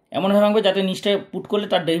দেখে এমনভাবে ভাঙবে যাতে নিচটা পুট করলে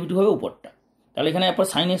তার ডেরিভেটিভ হবে উপরটা, তাহলে এখানে এরপর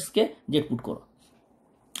sin x কে জেড পুট করো।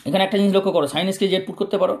 এখানে একটা জিনিস লক্ষ্য করো, sin x কে জেড পুট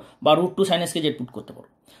করতে পারো বা √2 sin x কে জেড পুট করতে পারো।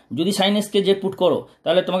 যদি sin x কে জেড পুট করো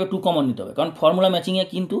তাহলে তোমাকে 2 কমন নিতে হবে, কারণ ফর্মুলা ম্যাচিংয়ে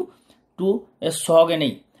কিন্তু 2 এর সহগে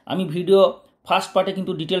নেই। আমি ভিডিও ফার্স্ট পার্টে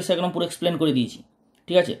কিন্তু ডিটেলস একদম পুরো এক্সপ্লেন করে দিয়েছি,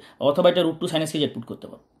 ঠিক আছে। অথবা এটা √2 sin x কে জেড পুট করতে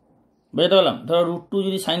পারো, বুঝতে পারলাম। ধরো √2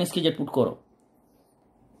 যদি sin x কে জেড পুট করো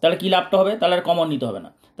তাহলে কি লাভটা হবে, তাহলে আর কমন নিতে হবে না,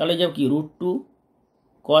 তাহলে যে কি √2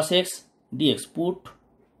 cos x dx put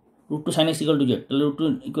 √2 sin x = z, তাহলে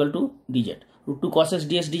 √2 = dz, √2 cos x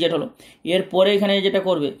dx dz হলো। এরপরে এখানে যেটা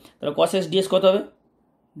করবে তাহলে cos x dx কত হবে,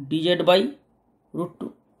 dz বাই √2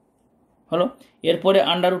 হলো। এরপরে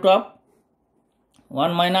 √1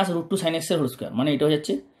 - √2 sin x এর হোল স্কোয়ার, মানে এটা হয়ে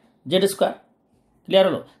যাচ্ছে জেড স্কোয়ার, ক্লিয়ার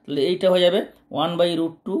হলো। তাহলে এইটা হয়ে যাবে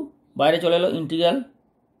 1/√2, বাইরে চলে এলো integral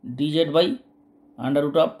dz by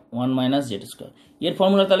 √1 - z square. এর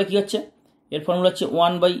ফর্মুলা তাহলে কি হচ্ছে, এর ফর্মুলা হচ্ছে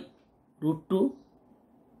 1/√2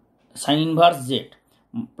 sign inverse Z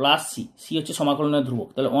plus C, C হচ্ছে সমাকলনের ধ্রুবক,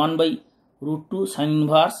 তাহলে 1/√2 সাইন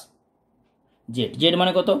ইনভার্স জেড, জেড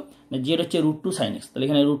মানে কত না জেড হচ্ছে √2 সাইন এক্স, তাহলে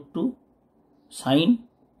এখানে √2 সাইন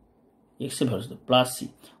এক্সের value plus C,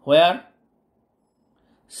 where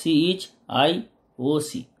C is I O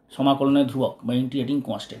C সমাকলনের ধ্রুবক বা ইন্টিগ্রেটিং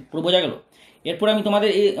কনস্ট্যান্ট। পুরো বোঝা গেল। এরপরে আমি তোমাদের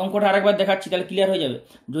এই অঙ্কটা আরেকবার দেখাচ্ছি, তাহলে ক্লিয়ার হয়ে যাবে।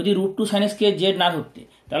 যদি √2 সাইন এক্সকে জেড না ধরতে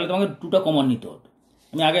তাহলে তোমাকে 2টা কমন নিতে হতো।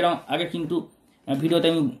 আমি আগের কিন্তু ভিডিওতে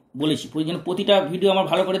আমি বলেছি, প্রতিটা ভিডিও আমার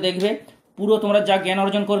ভালো করে দেখবে, পুরো তোমরা যা জ্ঞান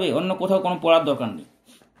অর্জন করবে অন্য কোথাও কোনো পড়ার দরকার নেই।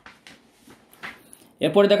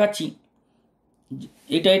 এরপরে দেখাচ্ছি,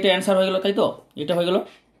 এটা অ্যান্সার হয়ে গেল, তাই তো? এটা হয়ে গেল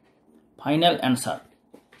ফাইনাল অ্যান্সার,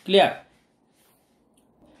 ক্লিয়ার?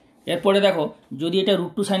 এরপরে দেখো, যদি এটা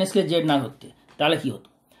 √2 সাইন এক্সকে জেড না ধরতে তাহলে কি হতো?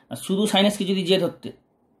 শুধু সাইন এক্সকে যদি জেড ধরতে,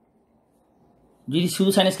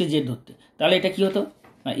 শুধু সাইন এক্সকে জেড ধরতে তাহলে এটা কি হতো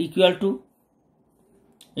না ইকুয়াল টু,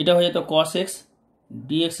 এটা হয়ে যেত cos x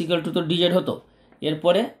dx equal to তো ডিজেড হতো।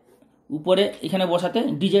 এরপরে উপরে এখানে বসাতে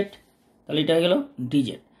ডিজেড, তাহলে এটা হয়ে গেল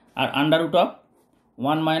ডিজেড, আর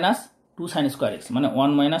 √1 - 2 সাইন স্কোয়ার এক্স মানে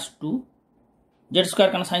 1 - 2 জেড স্কোয়ার,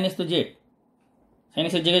 কারণ সাইন এক্স তো জেড, সাইন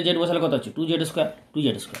এক্সের জায়গায় জেড বসালে কত হচ্ছে 2z স্কোয়ার,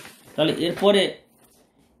 2z স্কোয়ার। তাহলে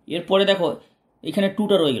এরপরে দেখো এখানে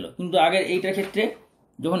 2টা রয়ে গেল, কিন্তু আগের এইটার ক্ষেত্রে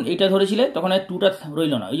যখন এইটা ধরেছিলে তখন 2টা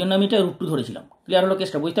রইল না, ওই জন্য আমি এটা √2 ধরেছিলাম। ক্লিয়ার হলো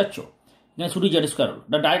কেসটা? বুঝতে পারছো? এখানে শুধু জেড স্কোয়ার হলো,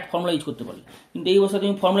 ডাইরেক্ট ফর্মুলা ইউজ করতে পারলে। কিন্তু এই অবস্থায়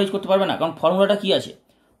তুমি ফর্মুলা ইউজ করতে পারবে না, কারণ ফর্মুলাটা কি আছে,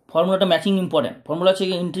 ফর্মুলাটা ম্যাচিং ইম্পর্টেন্ট। ফর্মুলা হচ্ছে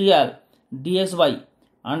ইন্টিগ্রাল dx বাই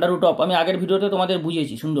 √, আমি আগের ভিডিওতে তোমাদের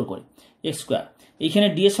বুঝিয়েছি সুন্দর করে, এক্স স্কোয়ার। এইখানে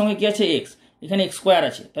ডি এর সঙ্গে কি আছে এক্স, এখানে এক্স স্কোয়ার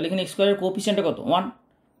আছে, তাহলে এখানে এক্স স্কোয়ারের কোএফিসিয়েন্টটা কত 1,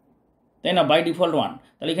 তাই না? বাই ডিফল্ট 1,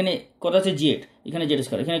 তাহলে এখানে কত আছে জেড, এখানে জেড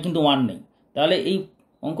স্কোয়ার, এখানে কিন্তু 1 নেই। তাহলে এই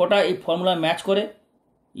অঙ্কটা এই ফর্মুলা ম্যাচ করে,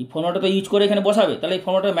 এই ফর্মুলাটা তো ইউজ করে এখানে বসাবে, তাহলে এই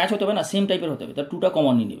ফর্মুলাটা ম্যাচ হতে হবে না, সেম টাইপের হতে হবে। তাহলে 2টা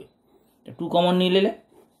কমন নিয়ে নেবে, 2 কমন নিয়ে নিলে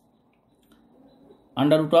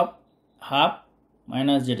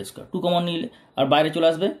 √1/2 - জেড স্কোয়ার, 2 কমন নিলে আর বাইরে চলে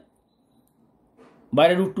আসবে,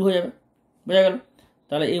 বাইরে √2 হয়ে যাবে, বোঝা গেল?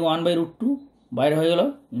 তাহলে এই 1/√2 বাইরে হয়ে গেল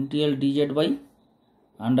integral dz by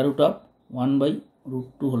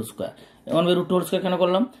 √1/√2 whole square. 1/√2 whole square কেন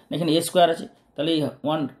করলাম? এখানে এ স্কোয়ার আছে, তাহলে এই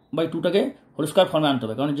 1/2টাকে হোল স্কোয়ার ফর্মে আনতে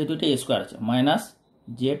হবে, কারণ যেহেতু এটা এ স্কোয়ার আছে মাইনাস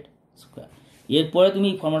জেড স্কোয়ার। এরপরে তুমি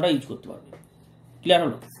এই ফর্মুলাটা ইউজ করতে পারবে। ক্লিয়ার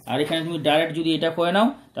হলো? আর এখানে তুমি ডাইরেক্ট যদি এটা করে নাও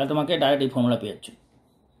তাহলে তোমাকে ডাইরেক্ট এই ফর্মুলা পেয়ে যাচ্ছ,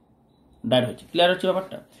 ডাইরেক্ট হচ্ছে। ক্লিয়ার হচ্ছে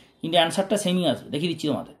ব্যাপারটা? কিন্তু অ্যান্সারটা সেমই আসবে, দেখিয়ে দিচ্ছি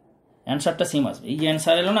তোমাদের, অ্যান্সারটা সেম আসবে। এই যে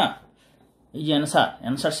অ্যান্সার এলো না, এই যে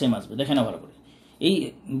অ্যান্সার সেম আসবে, দেখে না ভালো করে। এই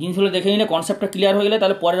জিনিসগুলো দেখে নিলে, কনসেপ্টটা ক্লিয়ার হয়ে গেলে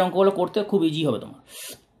তাহলে পরের অঙ্কগুলো করতে খুব ইজি হবে তোমার।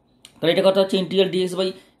 তাহলে এটা কথা হচ্ছে integral dx by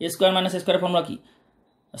a square - a স্কোয়ারের ফর্মুলা কি?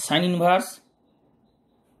 Sign inverse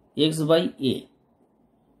x by a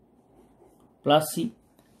plus C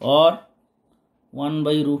or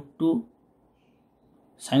 1/√2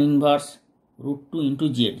 sign inverse √2 into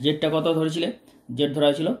Z. জেডটা কত ধরেছিলে? জেড ধরা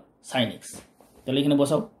হয়েছিল সাইন এক্স, তাহলে এখানে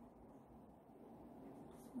বসাও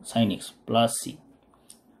sine x plus C,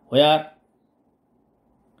 where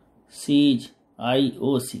C is I O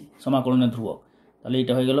C সমাকলনের ধ্রুবক। তাহলে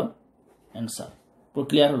এটা হয়ে গেল অ্যান্সার। পুরো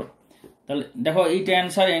ক্লিয়ার হলো? তাহলে দেখো এইটা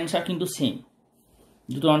অ্যান্সার কিন্তু সেম,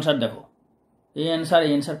 দুটো অ্যান্সার দেখো, এই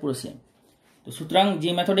অ্যান্সার পুরো সেম। তো সুতরাং যে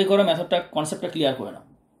মেথডেই করো, মেথডটা কনসেপ্টটা ক্লিয়ার করে নাও,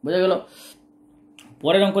 বোঝা গেল?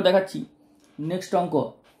 পরের অঙ্ক দেখাচ্ছি, নেক্সট অঙ্ক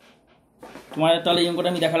তোমার। তাহলে এই অঙ্কটা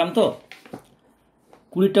আমি দেখালাম তো,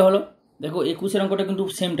 20টা হলো। দেখো 21 অঙ্কটা কিন্তু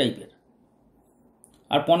সেম টাইপের,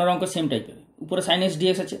 আর 15 অঙ্ক সেম টাইপের। উপরে সাইন এক্স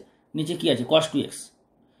ডিএক্স আছে, নিচে কি আছে cos 2x।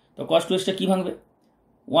 তো cos 2xটা কি ভাঙবে?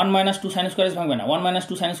 1 - 2 সাইন স্কোয়ার এক্স ভাঙবে না, 1 -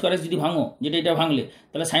 2 সাইন স্কোয়ার এক্স যদি ভাঙো, যেটা এটা ভাঙলে,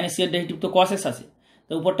 তাহলে সাইন এক্স এর ডেরিভেটিভ তো cos x আছে,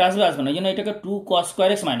 তো উপরটা আসবে না, এই জন্য এটাকে 2 cos square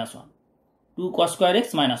x - 1, 2 cos square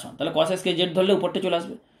x - 1, তাহলে cos x কে জেড ধরলে উপরটা চলে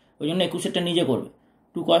আসবে, ওই জন্য 21টা নিজে করবে,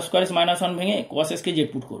 2 cos স্কোয়ার এক্স - 1 ভেঙে cos x কে জেড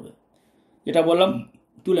পুট করবে, যেটা বললাম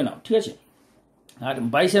তুলে নাও, ঠিক আছে? আর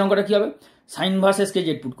 22 অঙ্কটা কী হবে? সাইন ভার্সেস কে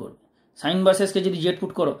জেড পুট করবে। সাইন ভার্সেসকে যদি জেড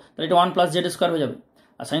পুট করো তাহলে এটা 1 + জেড স্কোয়ার হয়ে যাবে,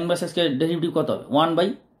 আর সাইন ভার্সেসকে ডেরিভেটিভ কত হবে?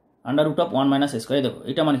 1/√1 - স্কোয়ার। দেখো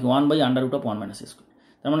এটা মানে কি 1/√1 - স্কোয়ার,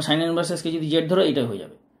 তার মানে সাইন ইনভার্সেসকে যদি জেড ধরো এইটাই হয়ে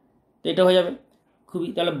যাবে, তো এটা হয়ে যাবে খুবই।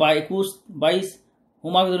 তাহলে 21, 22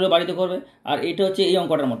 হোমওয়ার্ক ধরে বাড়িতে করবে। আর এটা হচ্ছে এই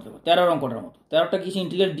অঙ্কটার মতো, 13 অঙ্কটার মতো। 13টা কিছু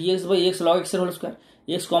integral dx by x log x এর হোল স্কোয়ার,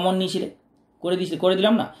 এক্স কমন নিয়েছিলে, করে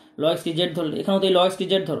দিলাম না, log x কে জেড ধরলে, এখানেও তো এই log x কে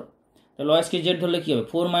জেড ধরো, তো log x কে জেড ধরলে কি হবে?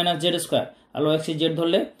 4 - জেড স্কোয়ার, আর log x কে জেড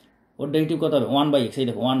ধরলে ওর ডেরিভেটিভ কত হবে? 1/x। এই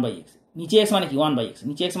দেখো 1/x, নিচে x মানে কি 1/x,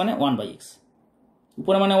 নিচে x মানে 1/x,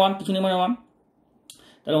 উপরে মানে 1, কিছু নেই মানে 1,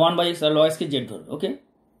 তাহলে 1/x আর log x কে জেড ধরবে। ওকে,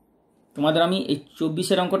 তোমাদের আমি এই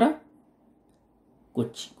 24 অঙ্কটা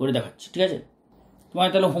করে দেখাচ্ছি, ঠিক আছে? তোমার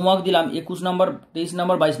তাহলে হোমওয়ার্ক দিলাম 21 নম্বর, 23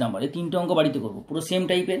 নম্বর, 22 নম্বর, এই 3টে অঙ্ক বাড়িতে করবো, পুরো সেম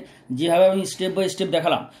টাইপের। যেভাবে আমি স্টেপ বাই স্টেপ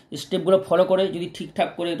দেখালাম, স্টেপগুলো ফলো করে যদি ঠিকঠাক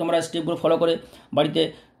করে তোমরা স্টেপগুলো ফলো করে বাড়িতে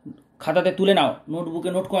খাতাতে তুলে নাও, নোটবুকে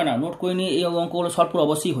নোট করে নাও, নোট করে নিয়ে এই অঙ্কগুলো সলভ করে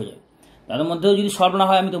অবশ্যই হয়ে যাবে। তাদের মধ্যেও যদি সলভ না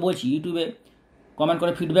হয়, আমি তো বলছি ইউটিউবে কমেন্ট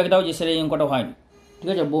করে ফিডব্যাক দাও যে স্যার এই অঙ্কটা হয়নি, ঠিক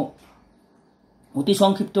আছে। অতি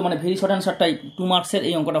সংক্ষিপ্ত মানে ভেরি শর্ট অ্যান্সারটাই 2 মার্কসের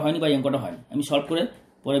এই অঙ্কটা হয়নি বা এই অঙ্কটা হয়নি, আমি সলভ করে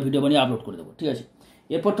পরে ভিডিও বানিয়ে আপলোড করে দেবো, ঠিক আছে।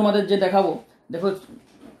 এরপর তোমাদের যে দেখাবো, দেখো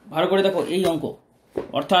ভালো করে দেখো এই অঙ্ক,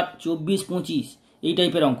 অর্থাৎ 24, 25 এই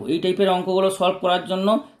টাইপের অঙ্ক, এই টাইপের অঙ্কগুলো সলভ করার জন্য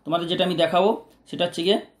তোমাদের যেটা আমি দেখাবো সেটা হচ্ছে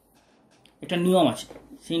গিয়ে একটা নিয়ম আছে।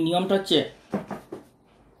 সেই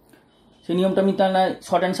নিয়মটা আমি তার না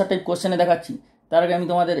শর্ট অ্যান্সার টাইপ কোশ্চেনে দেখাচ্ছি, তার আগে আমি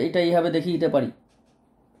তোমাদের এটা এইভাবে দেখিয়ে দিতে পারি।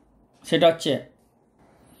 সেটা হচ্ছে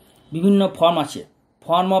বিভিন্ন ফর্ম আছে,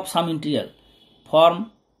 form of some integral, form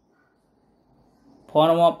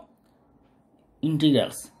of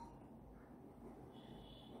integrals,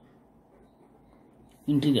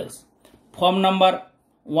 form number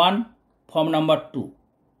 1, form number 2,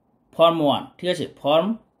 form 1, ঠিক আছে। Form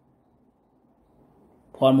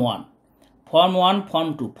 1, form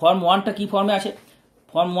 2। ফর্ম 1টা কী ফর্মে আছে?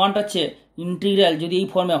 ফর্ম 1টা হচ্ছে ইন্টিগ্রাল যদি এই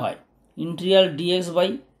ফর্মে হয়, integral dx by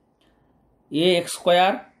ax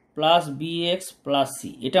square plus bx plus c।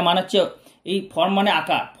 এটা মানে হচ্ছে এই ফর্ম মানে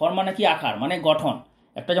আকার, ফর্ম মানে কি আকার মানে গঠন,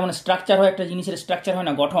 একটা যেমন স্ট্রাকচার হয়, একটা জিনিসের স্ট্রাকচার হয়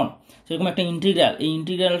না গঠন, সেরকম একটা ইন্টিগ্রাল, এই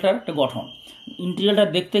ইন্টিগ্রালটার একটা গঠন। ইন্টিগ্রালটা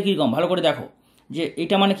দেখতে কীরকম ভালো করে দেখো, যে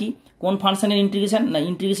এটা মানে কি কোন ফাংশনের ইন্টিগ্রেশন না,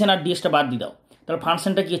 ইন্টিগ্রেশন আর ডিএক্সটা বাদ দিয়ে দাও, তাহলে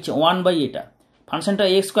ফাংশনটা কী হচ্ছে 1 বাই এটা, ফাংশনটা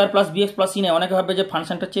x square plus bx plus C নয়, অনেকে ভাববে যে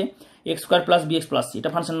ফাংশনটা হচ্ছে x square plus bx plus C, এটা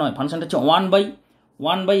ফাংশন নয়, ফাংশনটা হচ্ছে 1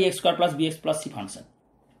 by x square plus bx plus C function.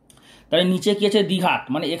 তাহলে নিচে কী আছে দ্বিঘাত,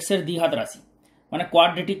 মানে এক্সের দ্বিঘাত রাশি, মানে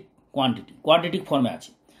কোয়াড্রেটিক কোয়ান্টিটি, কোয়াড্রেটিক ফর্মে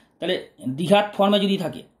আছে। তাহলে দ্বিঘাত ফর্মে যদি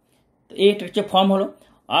থাকে তো এইটা হচ্ছে ফর্ম হলো।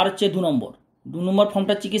 আর হচ্ছে 2 নম্বর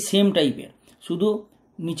ফর্মটা হচ্ছে কি সেম টাইপের, শুধু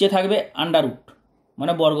নিচে থাকবে আন্ডার রুট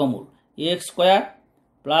মানে বর্গমূল, x square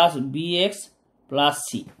plus bx plus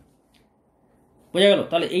C, বোঝা গেল।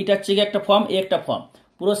 তাহলে এইটা হচ্ছে কি একটা ফর্ম, এই একটা ফর্ম,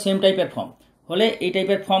 পুরো সেম টাইপের ফর্ম হলে এই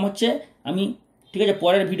টাইপের ফর্ম হচ্ছে আমি, ঠিক আছে।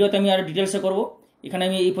 পরের ভিডিওতে আমি আরও ডিটেলসে করবো, এখানে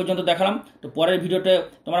আমি এই পর্যন্ত দেখালাম, তো পরের ভিডিওতে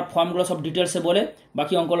তোমরা ফর্মগুলো সব ডিটেলসে বলে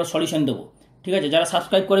বাকি অঙ্কগুলো সলিউশন দেবো, ঠিক আছে। যারা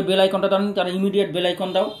সাবস্ক্রাইব করে বেল আইকনটা দাও তারা ইমিডিয়েট বেল আইকন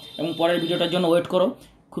দাও এবং পরের ভিডিওটার জন্য ওয়েট করো,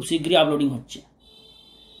 খুব শীঘ্রই আপলোডিং হচ্ছে।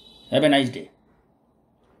 Have a nice day.